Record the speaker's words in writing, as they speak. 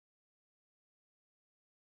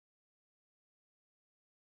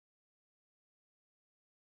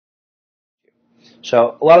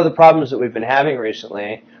So a lot of the problems that we've been having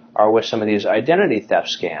recently are with some of these identity theft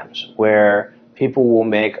scams, where people will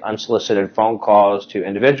make unsolicited phone calls to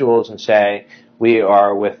individuals and say, we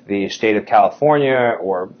are with the state of California,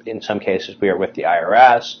 or in some cases we are with the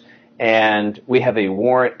IRS, and we have a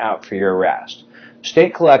warrant out for your arrest.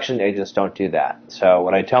 State collection agents don't do that. So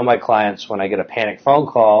what I tell my clients when I get a panic phone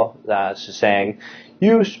call saying,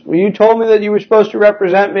 you told me that you were supposed to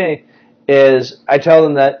represent me, is I tell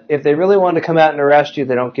them that if they really want to come out and arrest you,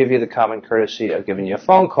 they don't give you the common courtesy of giving you a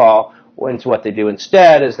phone call. What they do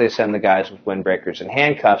instead is they send the guys with windbreakers and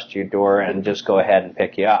handcuffs to your door and just go ahead and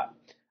pick you up.